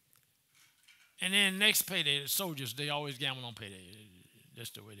 And then next payday, the soldiers, they always gamble on payday. That's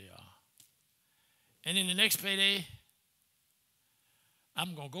the way they are. And then the next payday,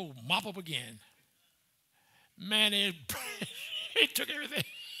 I'm going to go mop up again. Man, they took everything.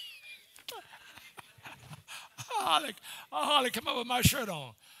 I hardly come up with my shirt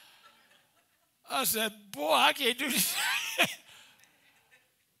on. I said, boy, I can't do this.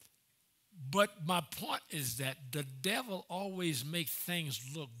 But my point is that the devil always makes things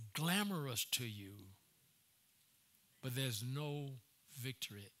look glamorous to you, but there's no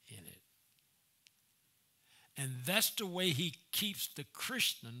victory in it. And that's the way he keeps the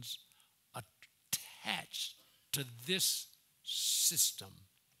Christians attached to this system.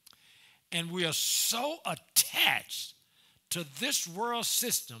 And we are so attached to this world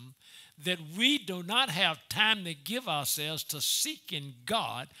system that we do not have time to give ourselves to seeking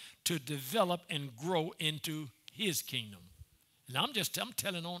God to develop and grow into his kingdom. And I'm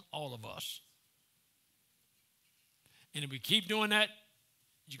telling on all of us. And if we keep doing that,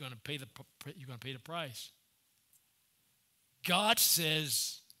 you're going to pay the price. God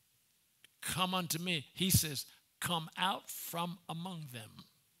says, come unto me. He says, come out from among them.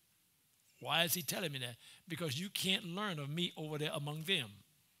 Why is he telling me that? Because you can't learn of me over there among them.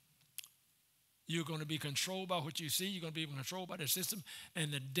 You're going to be controlled by what you see. You're going to be controlled by the system.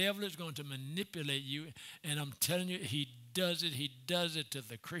 And the devil is going to manipulate you. And I'm telling you, he does it. He does it to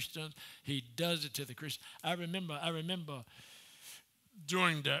the Christians. He does it to the Christians. I remember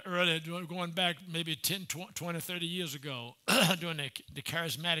during going back maybe 10, 20, 30 years ago, during the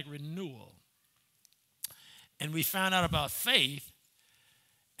charismatic renewal. And we found out about faith.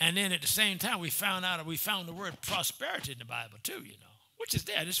 And then at the same time, we found the word prosperity in the Bible too, which is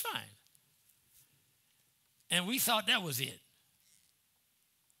there. It's fine. And we thought that was it.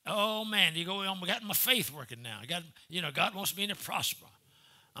 Oh, man, I got my faith working now. God wants me to prosper.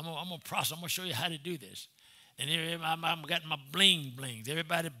 I'm going to prosper. I'm going to show you how to do this. And I got my bling blings.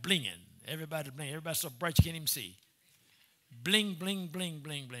 Everybody blinging. Everybody's so bright you can't even see. Bling, bling, bling,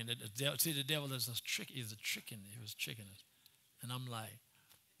 bling, bling. See, the devil is a trick. He was tricking us. And I'm like,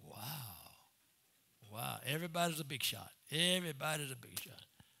 wow. Everybody's a big shot. Everybody's a big shot.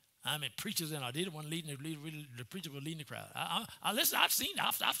 I mean, preachers and all. They the one leading the preacher was leading the crowd. Listen, I've seen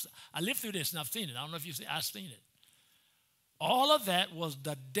it. I lived through this and I've seen it. I don't know if you see. I've seen it. All of that was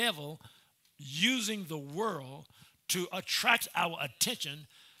the devil using the world to attract our attention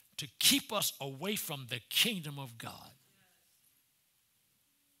to keep us away from the kingdom of God.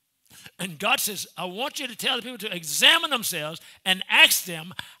 And God says, I want you to tell the people to examine themselves and ask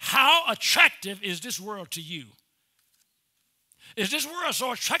them, how attractive is this world to you? Is this world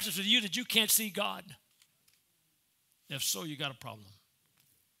so attractive to you that you can't see God? If so, you got a problem.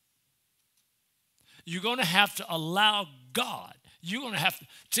 You're going to have to allow God. You're going to have to.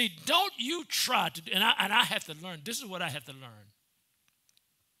 See, don't you try to, and I have to learn. This is what I have to learn.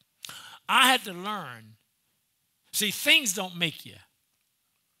 I had to learn. See, things don't make you.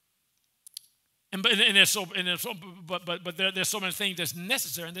 There's so many things that's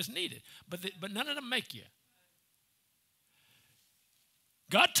necessary and that's needed. But none of them make you.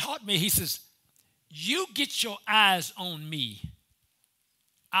 God taught me, he says, you get your eyes on me.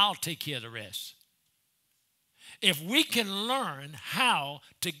 I'll take care of the rest. If we can learn how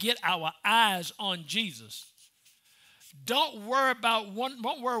to get our eyes on Jesus, don't worry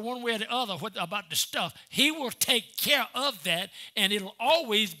one way or the other about the stuff. He will take care of that, and it'll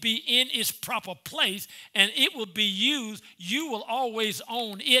always be in its proper place, and it will be used. You will always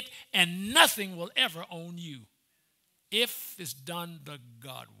own it, and nothing will ever own you if it's done the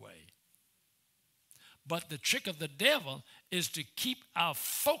God way. But the trick of the devil is to keep us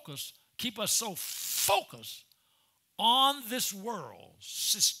so focused on this world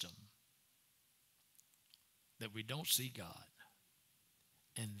system that we don't see God.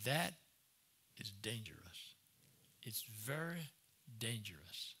 And that is dangerous. It's very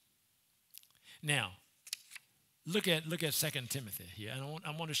dangerous. Now, look at 2 Timothy here. And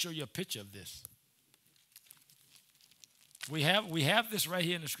I want to show you a picture of this. We have this right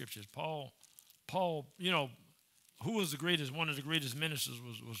here in the scriptures. Paul, who was the greatest, one of the greatest ministers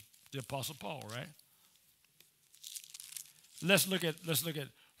was the Apostle Paul, right? Let's look at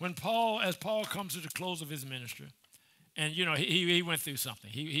when as Paul comes to the close of his ministry, and he went through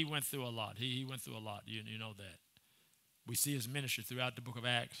something. He went through a lot. He went through a lot. You know that. We see his ministry throughout the book of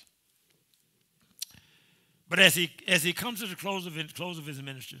Acts. But as he comes to the close of his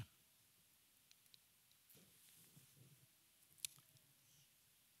ministry,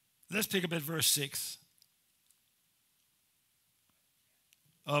 let's pick up at verse 6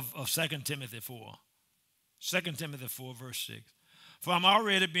 of 2 Timothy 4. 2 Timothy 4, verse 6. For I'm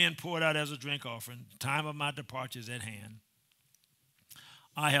already being poured out as a drink offering. The time of my departure is at hand.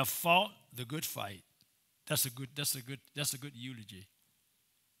 I have fought the good fight. That's a good eulogy.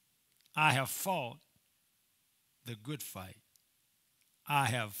 I have fought the good fight. I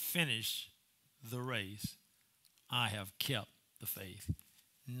have finished the race. I have kept the faith.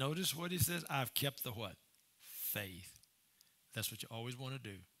 Notice what he says. I've kept the what? Faith. That's what you always want to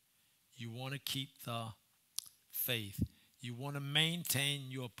do. You want to keep the faith. You want to maintain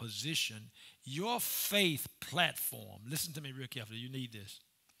your position, your faith platform. Listen to me real carefully. You need this.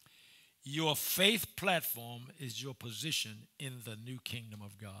 Your faith platform is your position in the new kingdom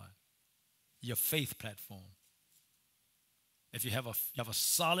of God. Your faith platform. If you have a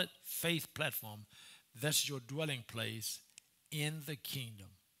solid faith platform, that's your dwelling place in the kingdom.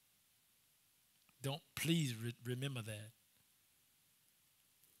 Don't please remember that.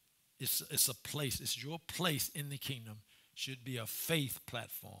 It's a place. It's your place in the kingdom. Should be a faith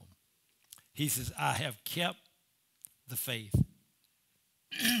platform. He says, I have kept the faith.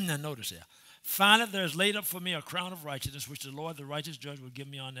 Now notice here. Finally, there is laid up for me a crown of righteousness, which the Lord, the righteous judge, will give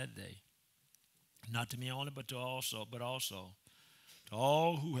me on that day. Not to me only, but also to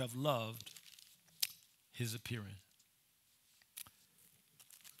all who have loved his appearing.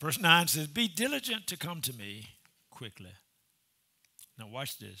 Verse 9 says, be diligent to come to me quickly. Now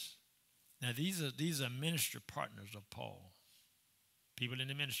watch this. Now these are ministry partners of Paul, people in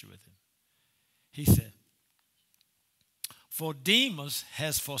the ministry with him. He said, for Demas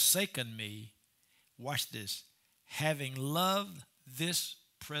has forsaken me, watch this, having loved this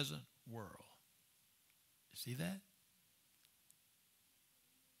present world. See that?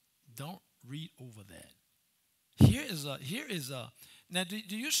 Don't read over that. Here is a. Now,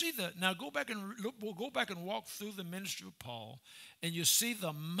 do you see now go back and look, we'll go back and walk through the ministry of Paul, and you see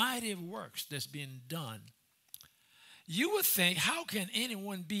the mighty works that's being done. You would think, how can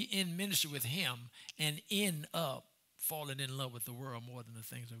anyone be in ministry with him and end up falling in love with the world more than the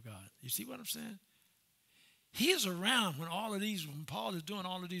things of God? You see what I'm saying? He is around when Paul is doing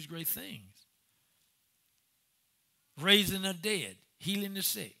all of these great things. Raising the dead, healing the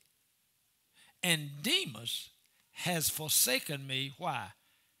sick. And Demas has forsaken me. Why?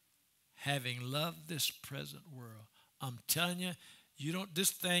 Having loved this present world. I'm telling you,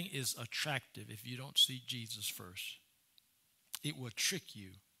 this thing is attractive if you don't see Jesus first. It will trick you.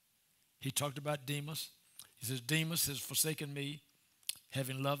 He talked about Demas. He says, Demas has forsaken me,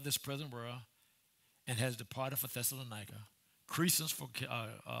 having loved this present world, and has departed for Thessalonica. Crescens for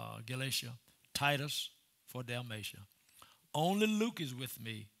Galatia. Titus for Dalmatia. Only Luke is with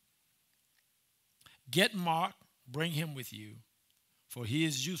me. Get Mark, bring him with you, for he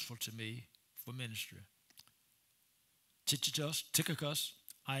is useful to me for ministry. Tychicus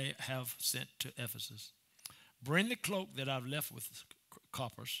I have sent to Ephesus. Bring the cloak that I've left with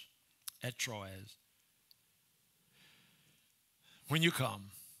Carpus at Troas. When you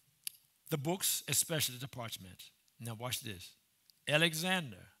come, the books, especially the parchments. Now watch this.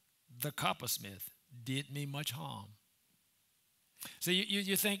 Alexander, the coppersmith, did me much harm. So you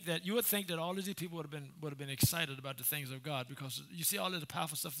would think that all of these people would have been excited about the things of God, because you see all of the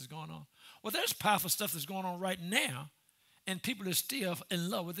powerful stuff that's going on. Well, there's powerful stuff that's going on right now, and people are still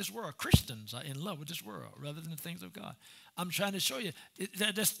in love with this world. Christians are in love with this world rather than the things of God. I'm trying to show you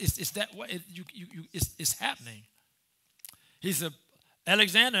it's that way. It's happening. He said,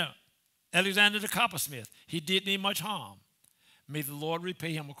 Alexander the coppersmith, he did me much harm. May the Lord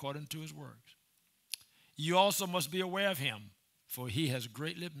repay him according to his works. You also must be aware of him, for he has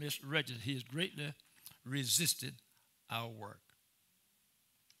greatly resisted our work.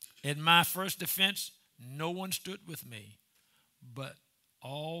 In my first defense, no one stood with me, but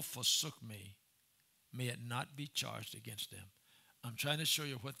all forsook me. May it not be charged against them. I'm trying to show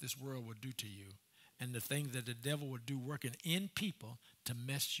you what this world will do to you and the things that the devil will do working in people to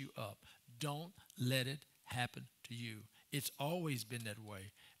mess you up. Don't let it happen to you. It's always been that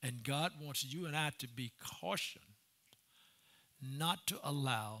way. And God wants you and I to be cautioned not to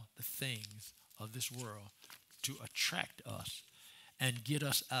allow the things of this world to attract us and get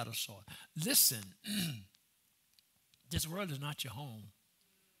us out of sort. Listen, this world is not your home.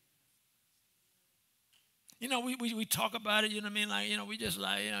 You know, we talk about it, you know what I mean? Like, you know, we just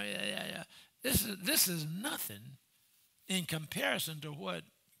like, you know, yeah. This is nothing in comparison to what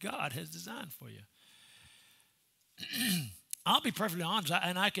God has designed for you. I'll be perfectly honest,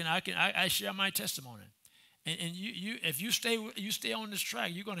 I share my testimony, and you if you stay on this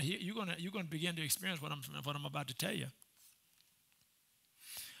track, you're gonna begin to experience what I'm about to tell you.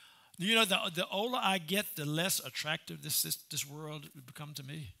 You know, the older I get, the less attractive this world becomes to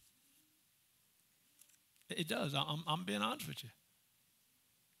me. It does. I'm being honest with you.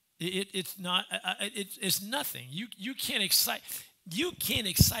 It's not. It's nothing. You can't excite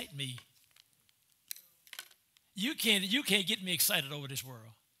me. You can't get me excited over this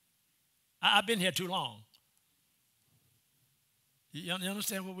world. I've been here too long. You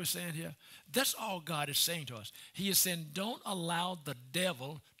understand what we're saying here? That's all God is saying to us. He is saying, don't allow the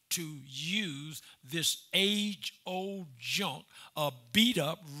devil to use this age-old junk, a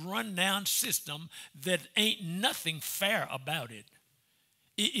beat-up, run-down system that ain't nothing fair about it.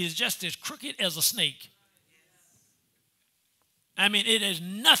 It is just as crooked as a snake. I mean, it is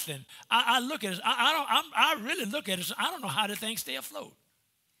nothing. I look at it. I really look at it. I don't know how the thing stay afloat.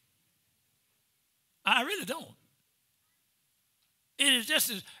 I really don't. It is just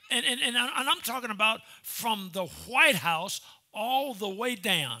as, and I'm talking about from the White House all the way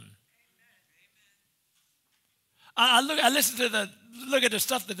down. I listen to look at the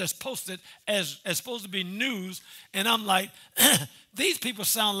stuff that's posted as supposed to be news, and I'm like, these people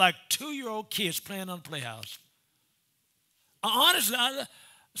sound like 2-year-old kids playing on the playhouse. Honestly,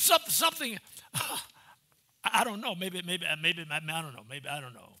 something. I don't know. Maybe I don't know. Maybe I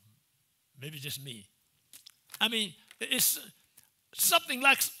don't know. Maybe just me. I mean, it's something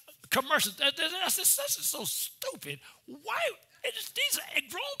like commercials. That's so stupid. Why? These are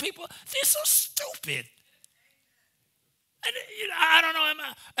grown people. They're so stupid. And I don't know.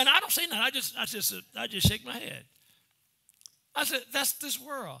 And I don't say nothing. I just shake my head. I said, that's this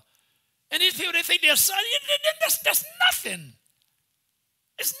world. And these people, they think they're son. That's nothing.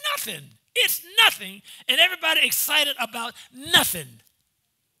 It's nothing. It's nothing. And everybody excited about nothing.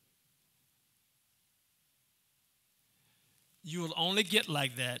 You will only get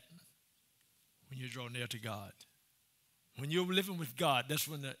like that when you draw near to God. When you're living with God, that's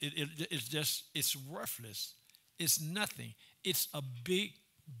when it's worthless. It's nothing. It's a big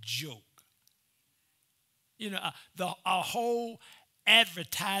joke. Our whole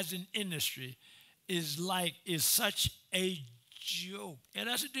advertising industry is such a joke. And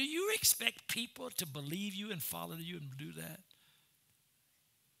I said, do you expect people to believe you and follow you and do that?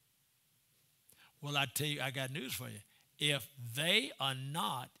 Well, I tell you, I got news for you. If they are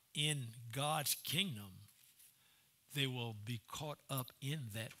not in God's kingdom, they will be caught up in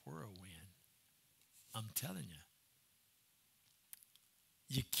that whirlwind. I'm telling you.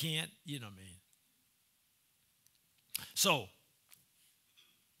 You can't, you know what I mean. So,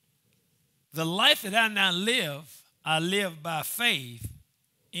 the life that I now live, I live by faith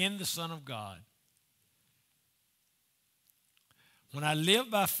in the Son of God. When I live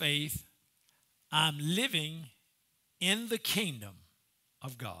by faith, I'm living in the kingdom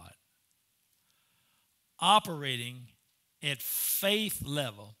of God, operating at faith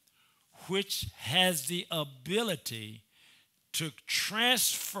level, which has the ability to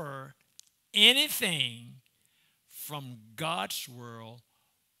transfer anything from God's world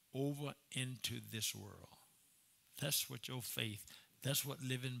over into this world. That's what your faith, that's what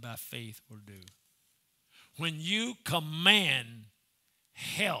living by faith will do. When you command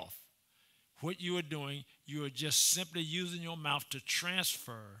health, what you are doing, you are just simply using your mouth to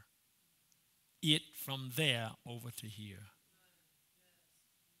transfer it from there over to here.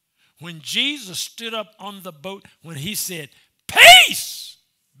 When Jesus stood up on the boat, when he said, peace,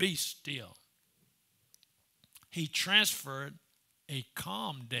 be still, he transferred a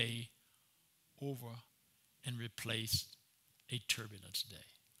calm day over and replaced a turbulence day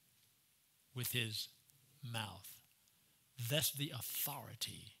with his mouth. That's the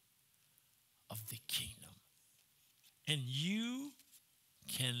authority of the kingdom. And you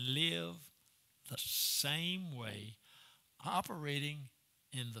can live the same way, operating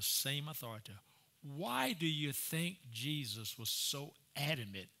in the same authority. Why do you think Jesus was so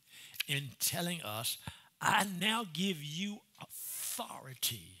adamant in telling us, I now give you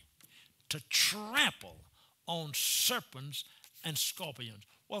authority to trample on serpents and scorpions?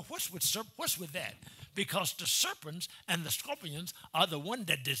 Well, what's with that? Because the serpents and the scorpions are the one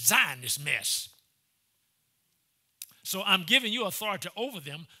that designed this mess. So I'm giving you authority over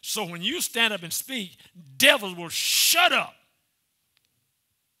them, so when you stand up and speak, devils will shut up.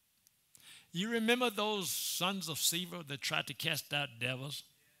 You remember those sons of Sceva that tried to cast out devils?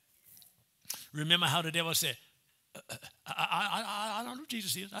 Remember how the devil said, I don't know who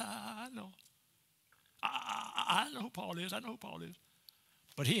Jesus is. I know. I know who Paul is. I know who Paul is.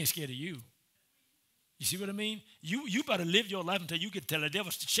 But he ain't scared of you. You see what I mean? You better live your life until you can tell the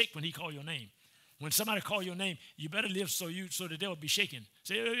devil to shake when he call your name. When somebody call your name, you better live so the devil be shaking.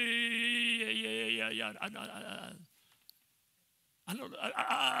 Say, yeah.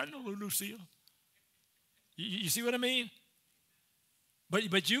 I know Lucille. You see what I mean?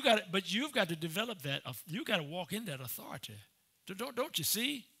 But you've got to develop that. You got to walk in that authority. Don't you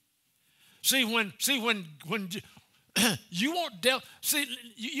see? See when you won't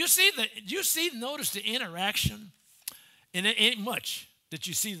notice the interaction, and it ain't much that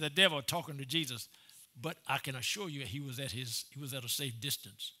you see the devil talking to Jesus But I can assure you he was at a safe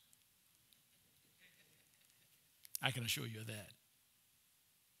distance. I can assure you of that.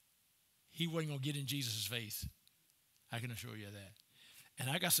 He wasn't going to get in Jesus' face. I can assure you of that. And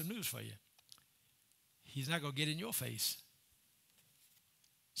I got some news for you. He's not going to get in your face.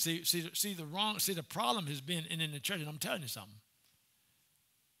 See, the problem has been in the church, and I'm telling you something.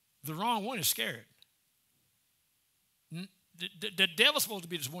 The wrong one is scared. The devil's supposed to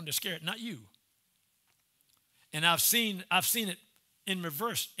be the one that's scared, not you. And I've seen it in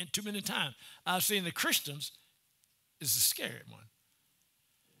reverse too many times. I've seen the Christians is the scared one.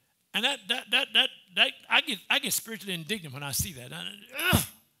 And that I get spiritually indignant when I see that.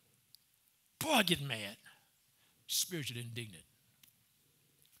 Boy, I get mad. Spiritually indignant.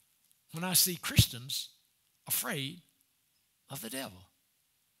 When I see Christians afraid of the devil.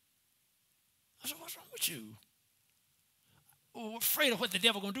 I said, what's wrong with you? Oh, afraid of what the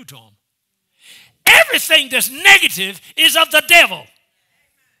devil going to do to them. Everything that's negative is of the devil.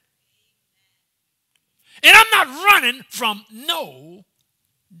 And I'm not running from no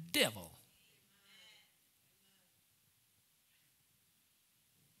devil.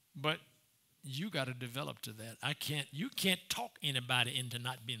 But you got to develop to that. You can't talk anybody into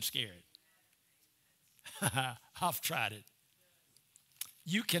not being scared. I've tried it.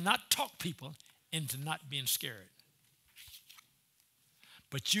 You cannot talk people into not being scared.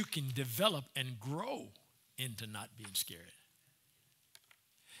 But you can develop and grow into not being scared.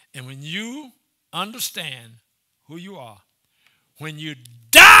 And when you understand who you are, when you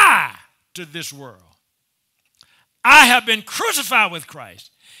die to this world, I have been crucified with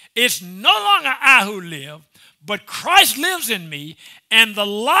Christ. It's no longer I who live, but Christ lives in me, and the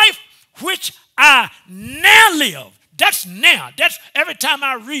life which I now live, that's now. That's every time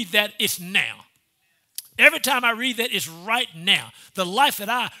I read that, it's now. Every time I read that, it's right now. The life that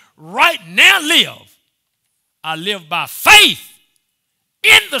I right now live, I live by faith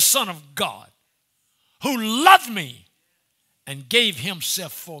in the Son of God who loved me and gave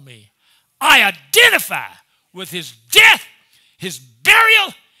himself for me. I identify with his death, his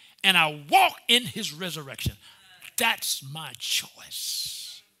burial, and I walk in his resurrection. That's my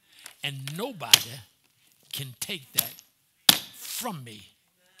choice. And nobody can take that from me.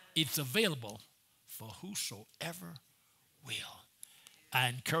 It's available for whosoever will. I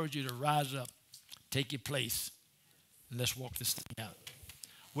encourage you to rise up, take your place, and let's walk this thing out.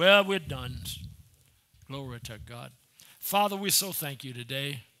 Well, we're done. Glory to God. Father, we so thank you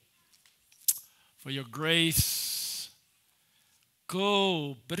today for your grace.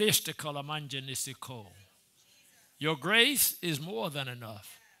 Your grace is more than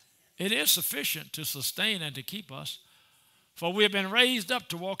enough. It is sufficient to sustain and to keep us, for we have been raised up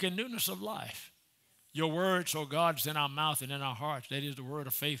to walk in newness of life. Your words, oh God, is in our mouth and in our hearts. That is the word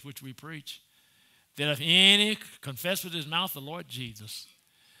of faith which we preach. That if any confess with his mouth the Lord Jesus,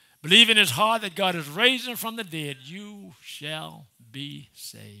 believe in his heart that God has raised him from the dead, you shall be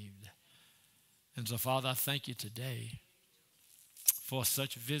saved. And so, Father, I thank you today for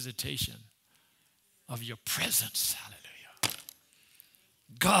such visitation of your presence. Hallelujah.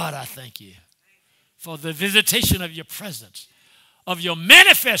 God, I thank you for the visitation of your presence, of your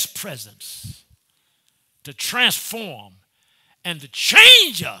manifest presence, to transform and to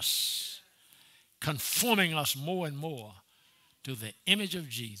change us, conforming us more and more to the image of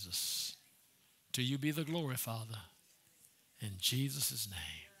Jesus. To you be the glory, Father, in Jesus'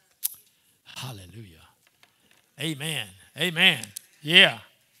 name. Hallelujah. Amen. Amen. Yeah.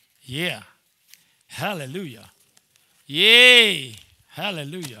 Yeah. Hallelujah. Yay.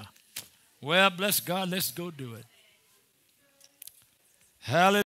 Hallelujah. Well, bless God. Let's go do it. Hallelujah.